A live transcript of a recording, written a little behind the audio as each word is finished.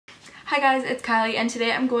Hi guys, it's Kylie and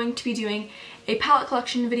today I'm going to be doing a palette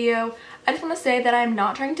collection video. I just want to say that I'm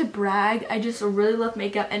not trying to brag. I just really love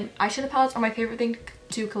makeup and eyeshadow palettes are my favorite thing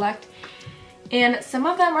to collect. And some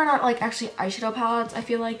of them are not like actually eyeshadow palettes, I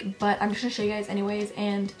feel like, but I'm just going to show you guys anyways.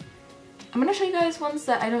 And I'm going to show you guys ones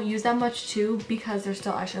that I don't use that much too because they're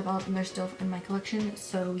still eyeshadow palettes and they're still in my collection.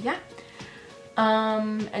 So yeah.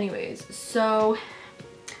 Anyways, so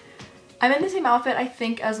I'm in the same outfit I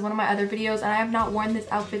think as one of my other videos and I have not worn this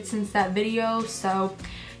outfit since that video, so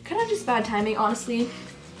kind of just bad timing honestly.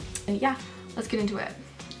 And yeah, let's get into it.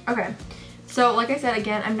 Okay, so like I said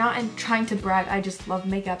again, I'm not trying to brag, I just love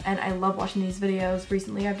makeup and I love watching these videos.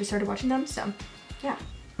 Recently I've just started watching them, so yeah.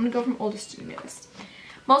 I'm gonna go from oldest to newest.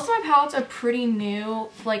 Most of my palettes are pretty new,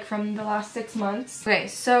 like from the last 6 months. Okay,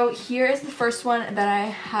 so here is the first one that I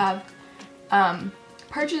have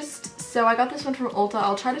purchased. So I got this one from Ulta.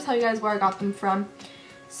 I'll try to tell you guys where I got them from.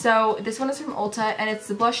 So this one is from Ulta and it's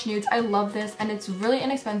the Blush Nudes. I love this and it's really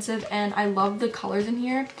inexpensive and I love the colors in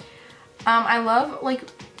here. I love like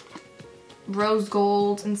rose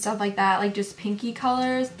gold and stuff like that, like just pinky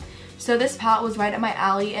colors. So this palette was right up my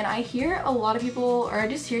alley and I hear a lot of people, or I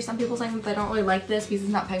just hear some people saying that they don't really like this because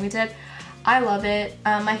it's not pigmented. I love it.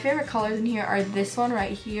 My favorite colors in here are this one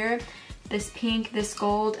right here, this pink, this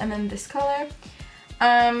gold, and then this color.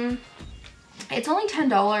 It's only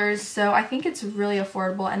 $10, so I think it's really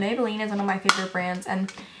affordable, and Maybelline is one of my favorite brands,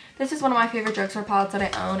 and this is one of my favorite drugstore palettes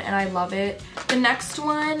that I own, and I love it. The next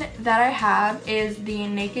one that I have is the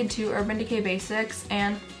Naked 2 Urban Decay Basics,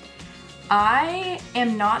 and I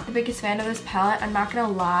am not the biggest fan of this palette. I'm not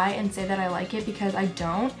gonna lie and say that I like it because I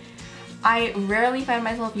don't. I rarely find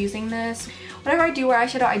myself using this. Whenever I do wear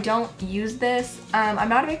eyeshadow, I don't use this. I'm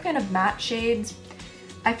not a big fan of matte shades.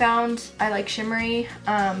 I like shimmery,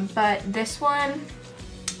 but this one,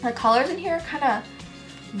 the colors in here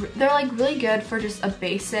they're like really good for just a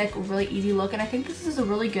basic, really easy look, and I think this is a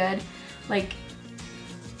really good like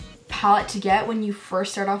palette to get when you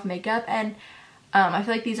first start off makeup, and I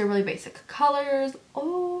feel like these are really basic colors.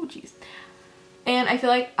 Oh geez. And I feel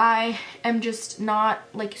like I am just not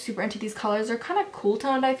like super into these colors. They're kind of cool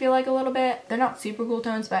toned, I feel like, a little bit. They're not super cool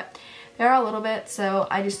tones, but they are a little bit, so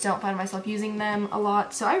I just don't find myself using them a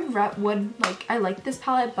lot. So I like this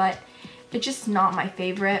palette, but it's just not my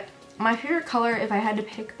favorite. My favorite color, if I had to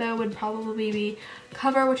pick though, would probably be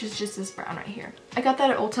Cover, which is just this brown right here. I got that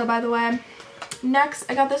at Ulta, by the way. Next,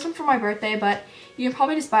 I got this one for my birthday, but you can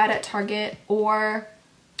probably just buy it at Target or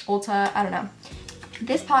Ulta, I don't know.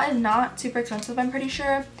 This palette is not super expensive, I'm pretty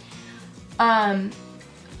sure.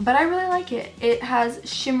 But I really like it. It has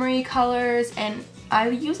shimmery colors and I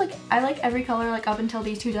like every color, like up until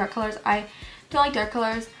these two dark colors. I don't like dark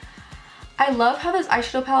colors. I love how this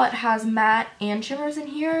eyeshadow palette has matte and shimmers in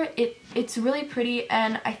here. It's really pretty,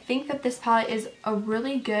 and I think that this palette is a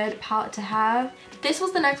really good palette to have. This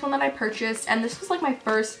was the next one that I purchased, and this was like my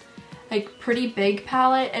first like pretty big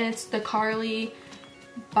palette, and it's the Carly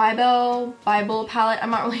Bible palette.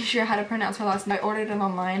 I'm not really sure how to pronounce her last name. I ordered it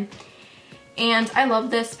online, and I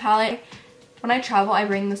love this palette. When I travel, I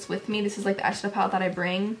bring this with me. This is like the eyeshadow palette that I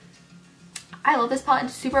bring. I love this palette.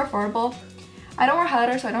 It's super affordable. I don't wear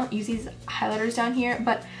highlighter, so I don't use these highlighters down here,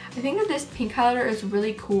 but I think that this pink highlighter is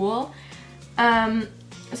really cool.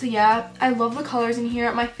 So yeah, I love the colors in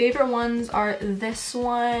here. My favorite ones are this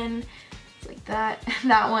one, like that,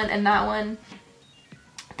 that one, and that one.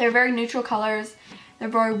 They're very neutral colors. They're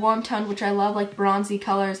very warm toned, which I love, like bronzy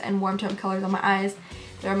colors and warm toned colors on my eyes.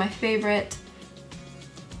 They're my favorite.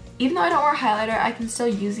 Even though I don't wear highlighter, I can still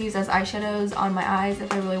use these as eyeshadows on my eyes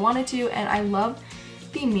if I really wanted to, and I love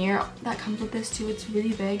the mirror that comes with this too. It's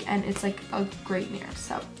really big and it's like a great mirror,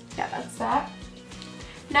 so yeah, that's that.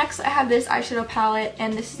 Next, I have this eyeshadow palette,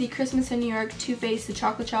 and this is the Christmas in New York Too Faced the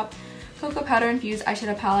Chocolate Chop Cocoa Powder Infused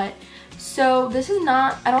Eyeshadow Palette. So this is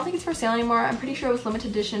not, I don't think it's for sale anymore. I'm pretty sure it was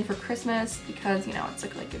limited edition for Christmas because, you know, it's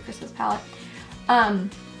like a Christmas palette.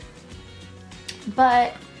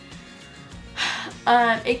 But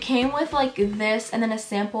it came with like this and then a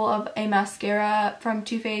sample of a mascara from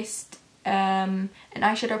Too Faced, an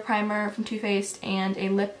eyeshadow primer from Too Faced, and a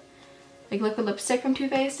liquid lipstick from Too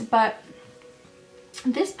Faced. But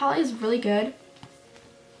this palette is really good.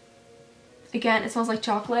 Again, it smells like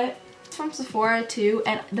chocolate. It's from Sephora too,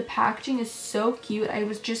 and the packaging is so cute. I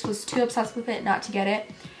was too obsessed with it not to get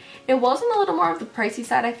it. It wasn't a little more of the pricey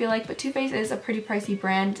side, I feel like, but Too Faced is a pretty pricey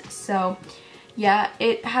brand, so yeah,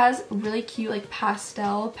 it has really cute like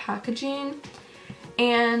pastel packaging,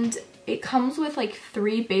 and it comes with like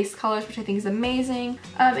 3 base colors, which I think is amazing.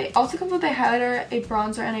 It also comes with a highlighter, a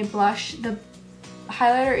bronzer, and a blush. The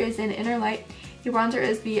highlighter is in Inner Light. The bronzer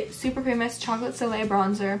is the super famous Chocolate Soleil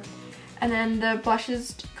bronzer, And then the blush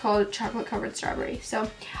is called Chocolate Covered Strawberry. So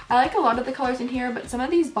I like a lot of the colors in here, but some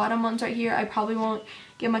of these bottom ones right here I probably won't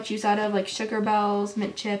get much use out of, like Sugar Bells,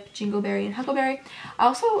 Mint Chip, Jingleberry, and Huckleberry. I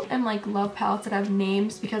also am like love palettes that have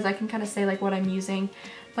names because I can kind of say like what I'm using.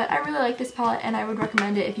 But I really like this palette and I would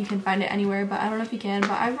recommend it if you can find it anywhere, but I don't know if you can,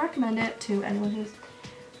 but I recommend it to anyone who's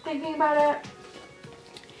thinking about it.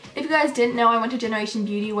 If you guys didn't know, I went to Generation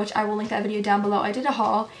Beauty, which I will link that video down below. I did a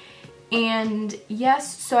haul, and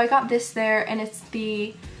yes, so I got this there, and it's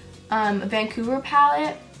the Vancouver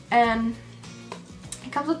palette, and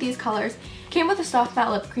it comes with these colors. It came with a soft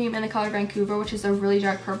matte lip cream in the color Vancouver, which is a really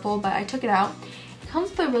dark purple, but I took it out. It comes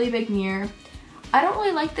with a really big mirror. I don't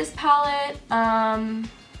really like this palette.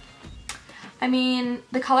 I mean,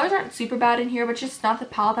 the colors aren't super bad in here, but it's just not the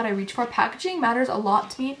palette that I reach for. Packaging matters a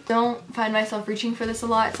lot to me. Don't find myself reaching for this a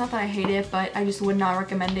lot. It's not that I hate it, but I just would not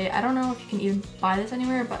recommend it. I don't know if you can even buy this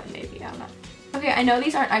anywhere, but maybe, I don't know. Okay, I know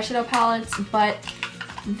these aren't eyeshadow palettes, but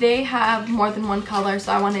they have more than one color,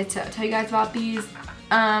 so I wanted to tell you guys about these.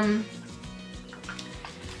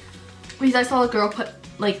 Because I saw a girl put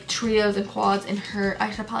like trios and quads in her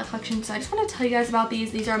eyeshadow palette collection, so I just want to tell you guys about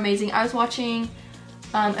these. These are amazing. I was watching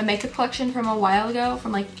a makeup collection from a while ago,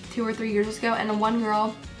 from like 2 or 3 years ago, and one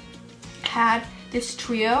girl had this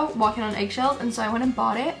trio, Walking on Eggshells, and so I went and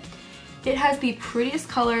bought it. It has the prettiest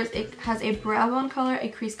colors. It has a brow bone color, a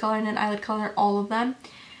crease color, and an eyelid color in all of them.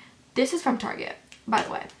 This is from Target, by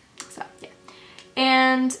the way, so yeah.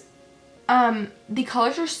 And the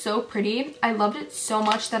colors are so pretty. I loved it so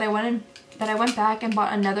much that I went back and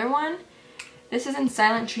bought another one. This is in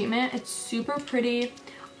Silent Treatment. It's super pretty.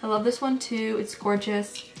 I love this one too. It's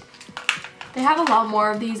gorgeous. They have a lot more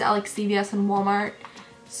of these at like CVS and Walmart.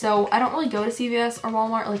 So I don't really go to CVS or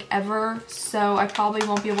Walmart like ever, so I probably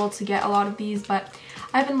won't be able to get a lot of these, but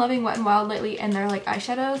I've been loving Wet n Wild lately, and they're like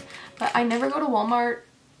eyeshadows, but I never go to Walmart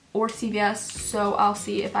or CVS, so I'll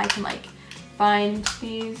see if I can like find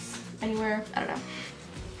these anywhere. I don't know.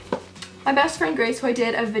 My best friend Grace, who I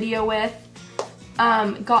did a video with,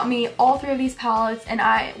 got me all 3 of these palettes, and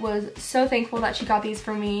I was so thankful that she got these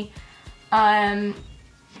for me.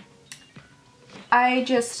 I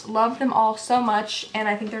just love them all so much, and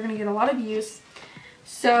I think they're going to get a lot of use.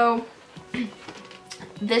 So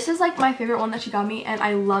this is like my favorite one that she got me, and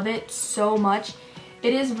I love it so much.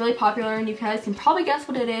 It is really popular, and you guys can probably guess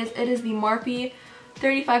what it is. It is the Morphe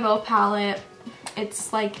 350 palette.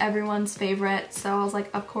 It's like everyone's favorite, so I was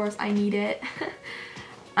like, of course I need it.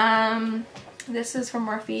 This is from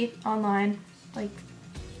Morphe online. Like,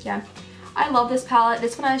 yeah, I love this palette.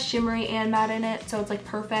 This one has shimmery and matte in it, so it's like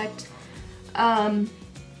perfect.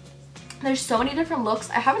 There's so many different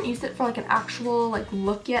looks. I haven't used it for like an actual like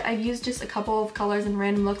look yet. I've used just a couple of colors and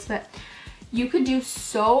random looks, but you could do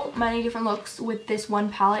so many different looks with this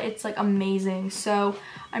one palette. It's like amazing. So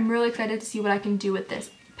I'm really excited to see what I can do with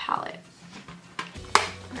this palette.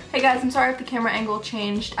 Hey guys, I'm sorry if the camera angle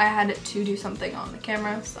changed. I had to do something on the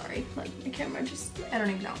camera. Sorry, like the camera just, I don't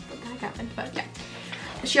even know what the heck happened, but yeah.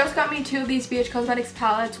 She also got me 2 of these BH Cosmetics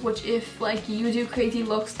palettes, which if like you do crazy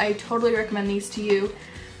looks, I totally recommend these to you.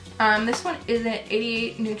 This one is an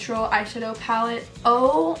 88 Neutral Eyeshadow Palette.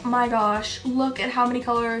 Oh my gosh, look at how many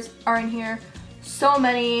colors are in here. So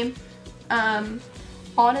many.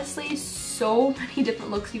 Honestly, so many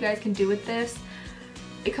different looks you guys can do with this.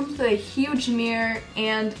 It comes with a huge mirror,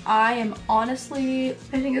 and I am honestly,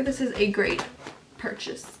 I think that this is a great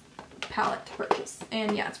palette to purchase.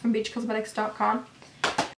 And yeah, it's from BHCosmetics.com.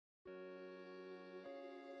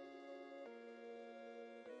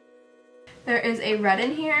 There is a red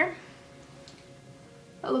in here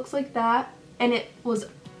that looks like that, and it was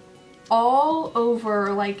all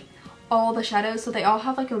over like all the shadows, so they all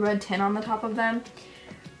have like a red tint on the top of them.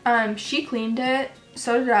 She cleaned it,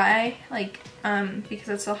 so did I, like because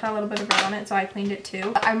it still had a little bit of red on it, so I cleaned it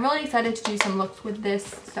too. I'm really excited to do some looks with this,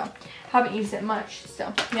 so haven't used it much,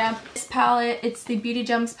 so yeah. This palette, it's the Beauty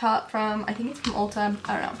Gems palette from, I think it's from Ulta,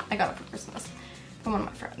 I don't know, I got it for Christmas from one of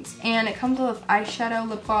my friends, and it comes with eyeshadow,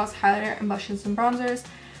 lip gloss, highlighter, and blushes and bronzers.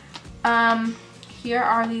 Here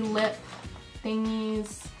are the lip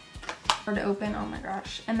thingies for to open, oh my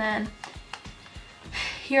gosh, and then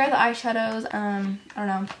here are the eyeshadows. I don't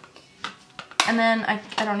know, and then I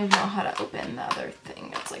don't even know how to open the other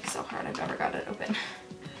thing. It's like so hard, I've never got it open.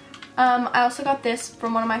 I also got this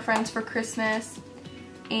from one of my friends for Christmas,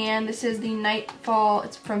 and this is the Nightfall,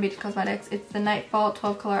 it's from Beauty Cosmetics. It's the Nightfall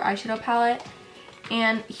 12 color eyeshadow palette,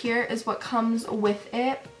 and here is what comes with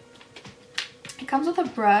it. It comes with a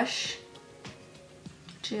brush,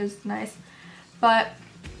 which is nice, but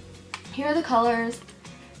here are the colors.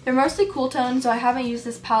 They're mostly cool tones, so I haven't used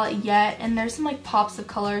this palette yet, and there's some like pops of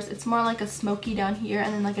colors. It's more like a smoky down here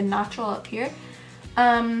and then like a natural up here.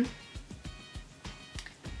 My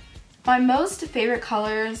most favorite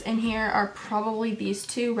colors in here are probably these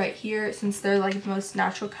two right here, since they're like the most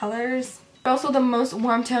natural colors. They're also the most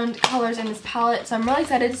warm toned colors in this palette, so I'm really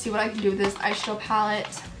excited to see what I can do with this eyeshadow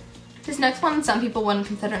palette. This next one, some people wouldn't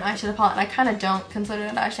consider an eyeshadow palette, and I kind of don't consider it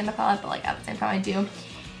an eyeshadow palette, but like at the same time I do.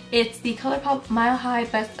 It's the ColourPop Mile High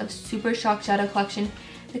Best of Super Shock Shadow Collection.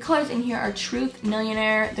 The colors in here are Truth,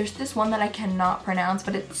 Millionaire. There's this one that I cannot pronounce,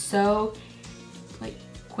 but it's so like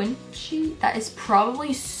Quinchy. That is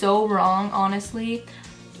probably so wrong, honestly.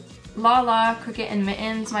 La La, Cricket, and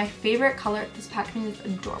Mittens. My favorite color. This packaging is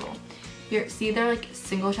adorable. Here, see, they're like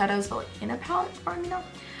single shadows, but like in a palette form, you know.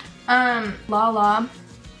 La La.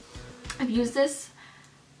 I've used this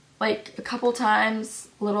like a couple times,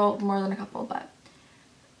 a little more than a couple, but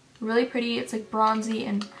really pretty. It's like bronzy,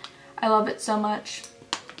 and I love it so much.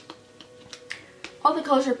 All the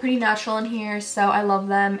colors are pretty natural in here, so I love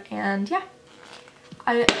them, and yeah.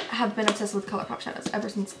 I have been obsessed with ColourPop shadows ever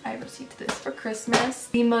since I received this for Christmas.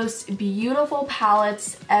 The most beautiful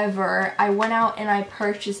palettes ever. I went out and I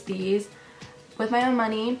purchased these with my own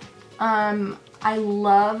money. I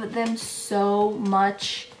love them so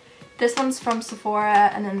much. This one's from Sephora,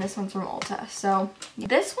 and then this one's from Ulta. So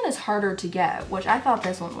this one is harder to get, which I thought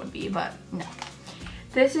this one would be, but no.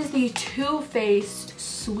 This is the Too Faced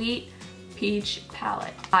Sweet Peach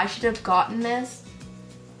palette. I should have gotten this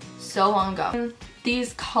so long ago.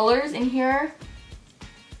 These colors in here,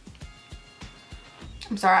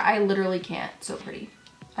 I'm sorry, I literally can't. So pretty.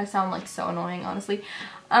 I sound like so annoying, honestly.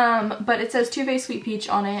 But it says Too Faced Sweet Peach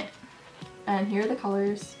on it, and here are the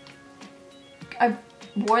colors. I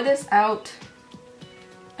wore this out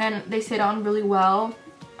and they stayed on really well.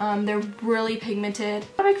 They're really pigmented.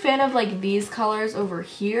 I'm a big fan of like these colors over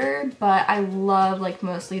here, but I love like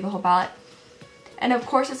mostly the whole palette. And of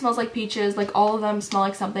course it smells like peaches. Like all of them smell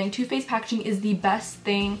like something. Too Faced packaging is the best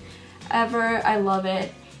thing ever. I love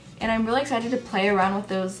it. And I'm really excited to play around with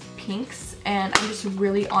those pinks, and I'm just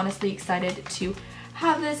really honestly excited to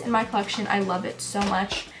have this in my collection. I love it so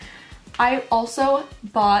much. I also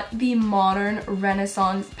bought the Modern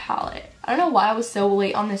Renaissance palette. I don't know why I was so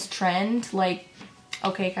late on this trend, like,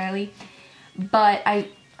 okay Kylie, but I'm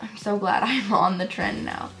so glad I'm on the trend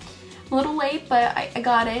now. A little late, but I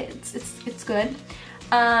got it. It's good.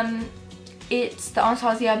 It's the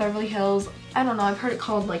Anastasia Beverly Hills. I don't know, I've heard it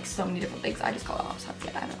called like so many different things. I just call it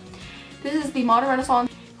Anastasia, I don't know. This is the Modern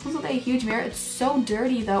Renaissance. It comes with a huge mirror. It's so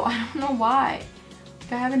dirty though. I don't know why.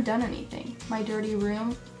 Like, I haven't done anything. My dirty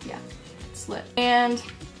room, yeah, it's lit. And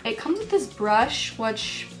it comes with this brush,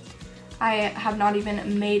 which I have not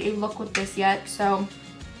even made a look with this yet. So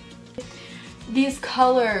these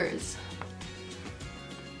colors.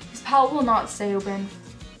 This palette will not stay open.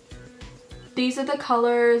 These are the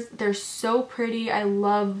colors. They're so pretty. I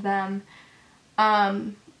love them.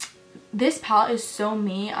 This palette is so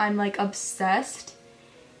me. I'm like obsessed.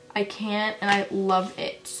 I can't, and I love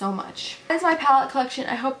it so much. That is my palette collection.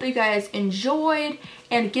 I hope that you guys enjoyed,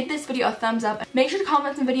 and give this video a thumbs up. Make sure to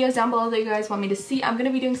comment some videos down below that you guys want me to see. I'm going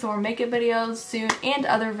to be doing some more makeup videos soon, and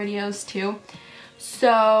other videos too.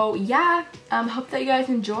 So yeah, hope that you guys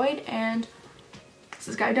enjoyed, and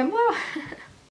subscribe down below.